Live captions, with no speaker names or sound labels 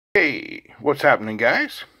Hey, what's happening,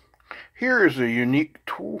 guys? Here is a unique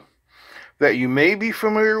tool that you may be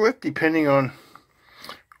familiar with depending on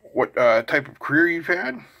what type of career you've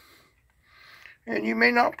had, and you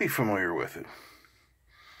may not be familiar with it.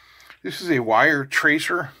 This is a wire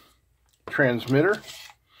tracer transmitter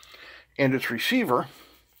and its receiver,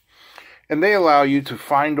 and they allow you to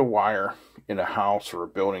find a wire in a house or a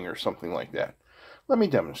building or something like that. Let me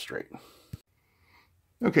demonstrate.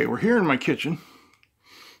 Okay, we're here in my kitchen.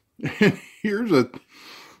 And here's a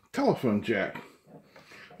telephone jack.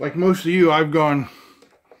 Like most of you, I've gone,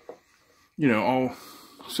 all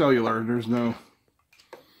cellular. There's no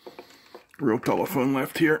real telephone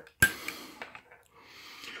left here.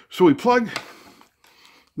 So we plug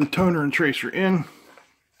the toner and tracer in,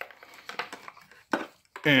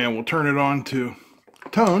 and we'll turn it on to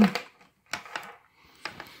tone.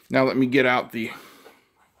 Now let me get out the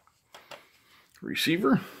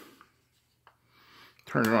receiver.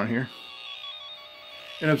 Turn it on here.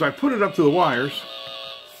 And as I put it up to the wires,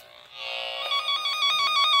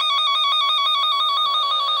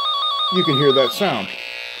 you can hear that sound.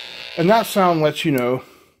 And that sound lets you know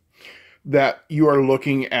that you are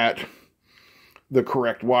looking at the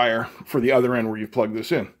correct wire for the other end where you've plugged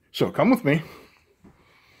this in. So come with me.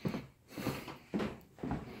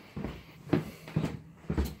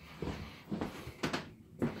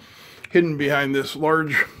 Hidden behind this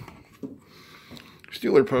large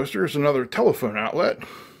Steeler poster is another telephone outlet.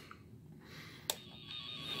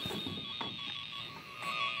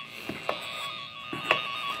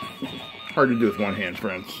 Hard to do with one hand,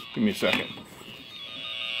 friends. Give me a second.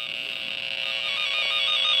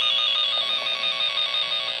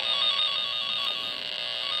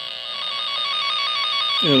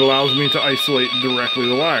 And it allows me to isolate directly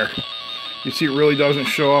the wire. You see, it really doesn't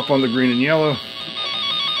show up on the green and yellow.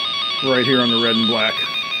 Right here on the red and black.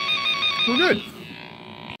 We're good.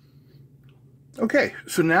 Okay,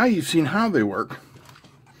 so now you've seen how they work.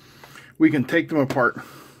 We can take them apart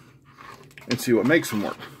and see what makes them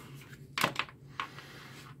work.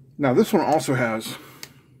 Now this one also has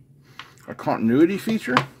a continuity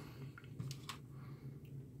feature,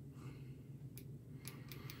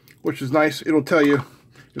 which is nice. It'll tell you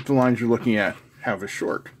if the lines you're looking at have a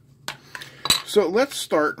short. So let's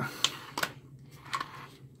start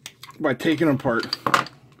by taking apart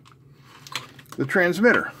the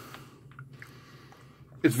transmitter.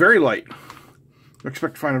 It's very light. I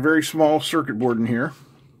expect to find a very small circuit board in here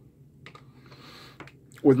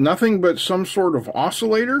with nothing but some sort of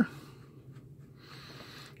oscillator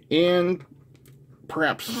and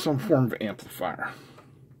perhaps some form of amplifier.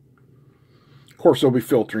 Of course, they'll be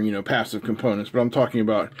filtering, passive components, but I'm talking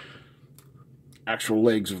about actual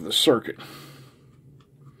legs of the circuit.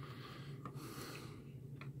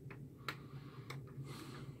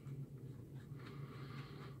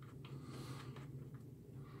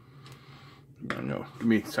 No, give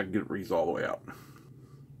me a second to get it breathed all the way out.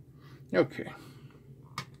 Okay.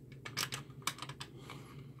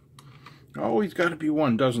 Always got to be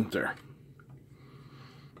one, doesn't there?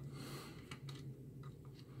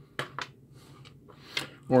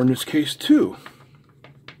 Or in this case, two.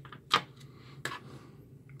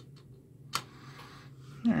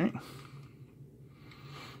 Alright.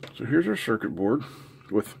 So here's our circuit board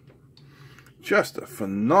with just a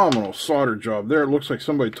phenomenal solder job there. It looks like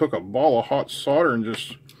somebody took a ball of hot solder and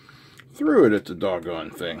just threw it at the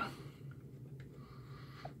doggone thing.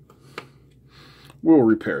 We'll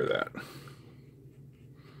repair that.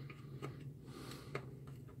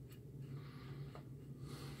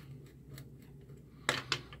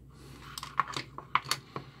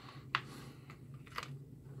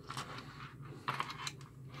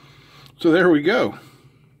 So there we go.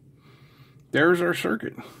 There's our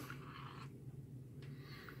circuit.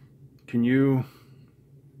 Can you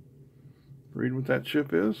read what that chip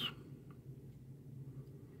is?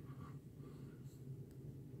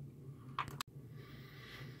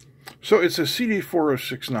 So it's a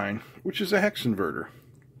CD4069, which is a hex inverter.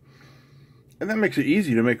 And that makes it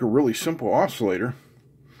easy to make a really simple oscillator.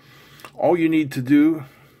 All you need to do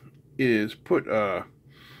is put a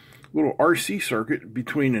little RC circuit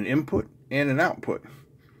between an input and an output.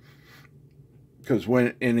 Because when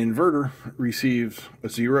an inverter receives a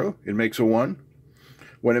 0, it makes a 1.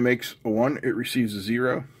 When it makes a 1, it receives a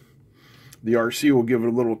 0. The RC will give it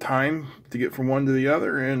a little time to get from one to the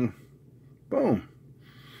other, and boom,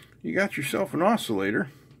 you got yourself an oscillator.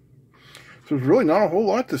 So there's really not a whole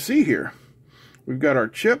lot to see here. We've got our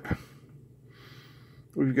chip.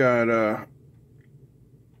 We've got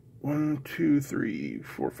 1, 2, 3,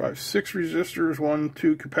 4, 5, 6 resistors, 1,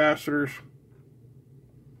 2 capacitors.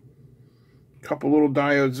 Couple little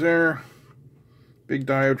diodes there. Big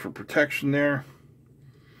diode for protection there.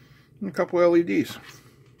 And a couple LEDs.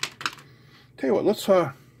 Tell you what, let's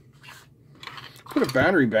put a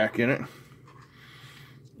battery back in it.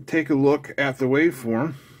 Take a look at the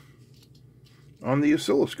waveform on the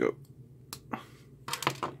oscilloscope.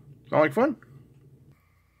 Sound like fun?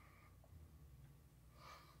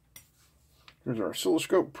 Here's our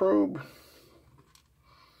oscilloscope probe.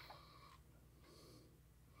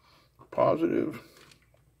 Positive,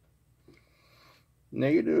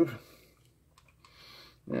 negative,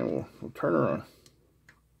 and we'll turn her on.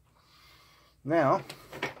 Now,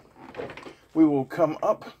 we will come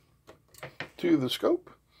up to the scope.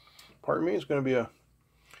 Pardon me, it's going to be a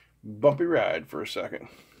bumpy ride for a second.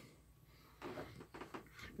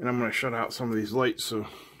 And I'm going to shut out some of these lights so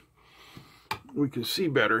we can see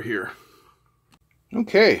better here.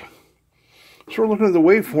 Okay, so we're looking at the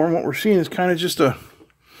waveform. What we're seeing is kind of just a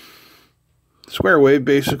square wave,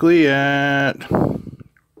 basically, at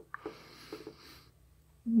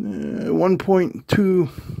 1.2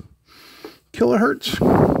 kilohertz.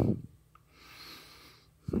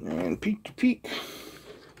 And peak to peak.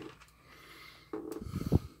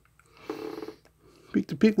 Peak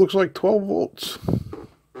to peak looks like 12 volts.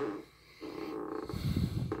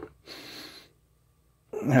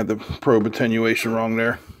 I had the probe attenuation wrong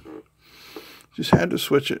there. Just had to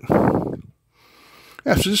switch it.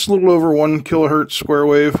 Yeah, so just a little over 1 kilohertz square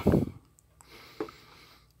wave.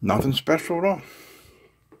 Nothing special at all.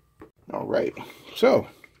 Alright, so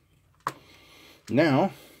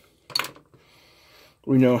now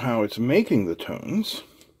we know how it's making the tones.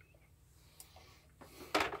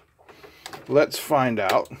 Let's find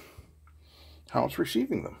out how it's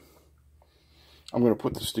receiving them. I'm going to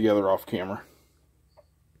put this together off camera.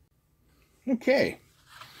 Okay,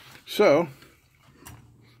 so,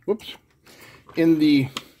 whoops, in the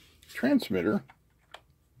transmitter,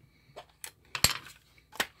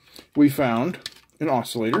 we found an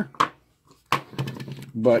oscillator,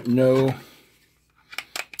 but no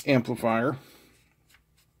amplifier.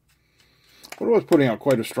 But it was putting out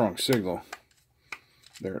quite a strong signal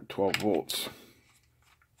there at 12 volts.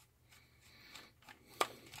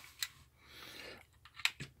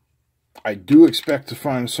 I do expect to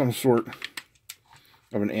find some sort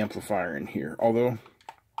of an amplifier in here, although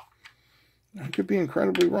I could be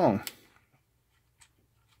incredibly wrong.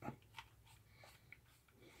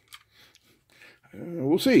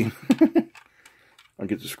 We'll see. I'll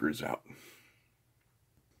get the screws out.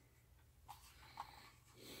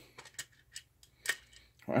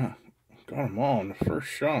 Wow, got them all in the first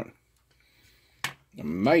shot.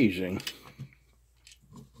 Amazing.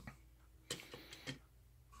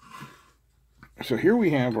 So here we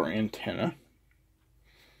have our antenna.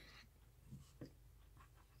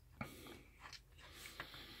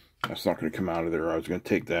 That's not going to come out of there. I was going to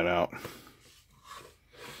take that out.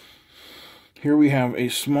 Here we have a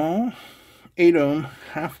small 8 ohm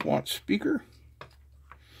half watt speaker.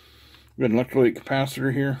 We got an electrolyte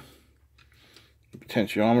capacitor here. The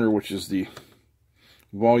potentiometer, which is the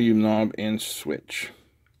volume knob and switch.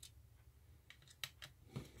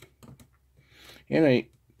 And a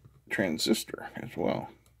transistor as well.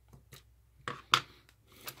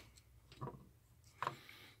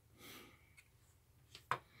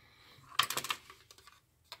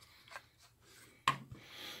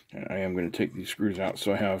 And I am going to take these screws out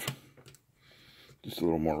so I have just a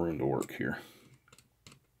little more room to work here.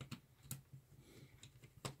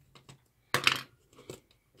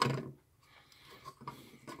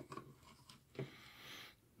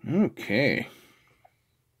 Okay.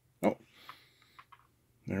 Oh,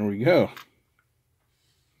 there we go.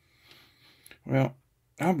 Well,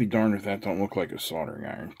 I'll be darned if that don't look like a soldering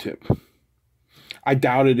iron tip. I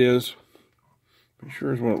doubt it is, but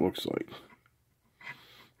sure is what it looks like.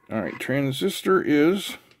 Alright, transistor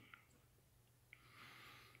is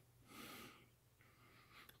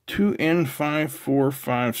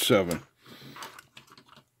 2N5457.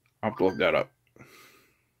 I'll have to look that up.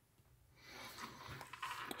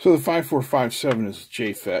 So the 5457 is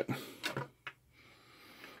JFET,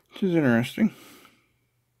 which is interesting.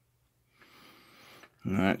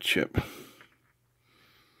 And that chip.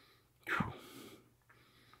 I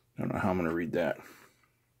don't know how I'm going to read that.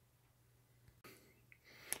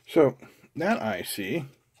 So that IC,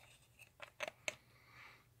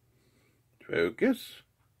 focus,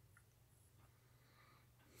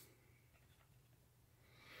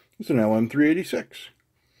 it's an LM386,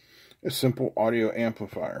 a simple audio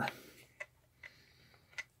amplifier.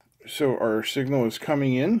 So our signal is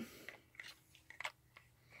coming in,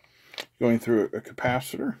 going through a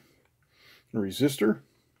capacitor, a resistor,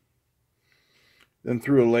 then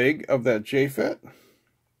through a leg of that JFET,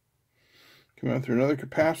 Come out through another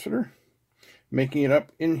capacitor, making it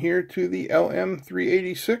up in here to the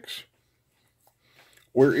LM386,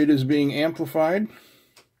 where it is being amplified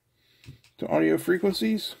to audio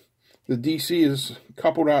frequencies. The DC is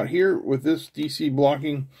coupled out here with this DC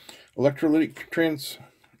blocking electrolytic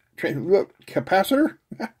capacitor,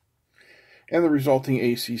 and the resulting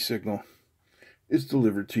AC signal is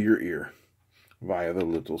delivered to your ear via the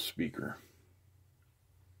little speaker.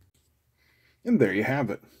 And there you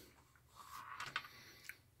have it.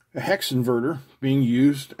 A hex inverter being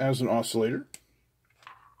used as an oscillator,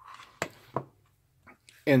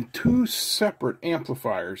 and two separate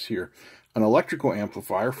amplifiers here. An electrical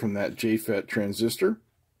amplifier from that JFET transistor,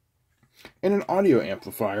 and an audio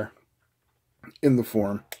amplifier in the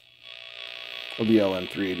form of the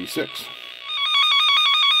LM386.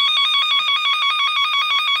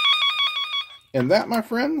 And that, my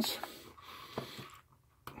friends,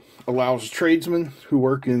 allows tradesmen who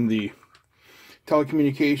work in the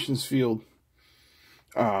telecommunications field.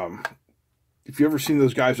 If you've ever seen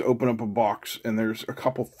those guys open up a box and there's a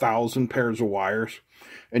couple thousand pairs of wires,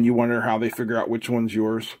 and you wonder how they figure out which one's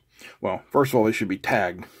yours, well, first of all, they should be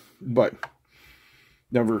tagged, but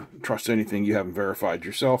never trust anything you haven't verified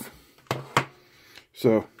yourself.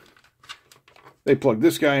 So they plug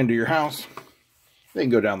this guy into your house, they can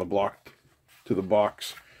go down the block to the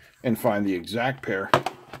box and find the exact pair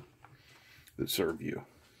that serve you.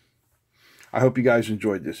 I hope you guys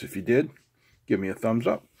enjoyed this. If you did, give me a thumbs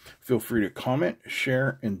up. Feel free to comment,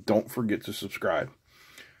 share, and don't forget to subscribe.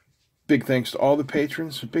 Big thanks to all the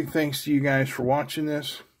patrons. Big thanks to you guys for watching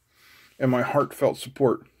this, and my heartfelt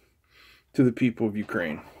support to the people of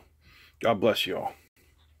Ukraine. God bless you all.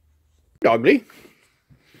 Doggy,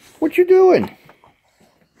 what you doing?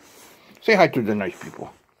 Say hi to the nice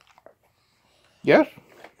people. Yes?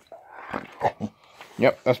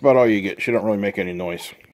 Yep, that's about all you get. She don't really make any noise.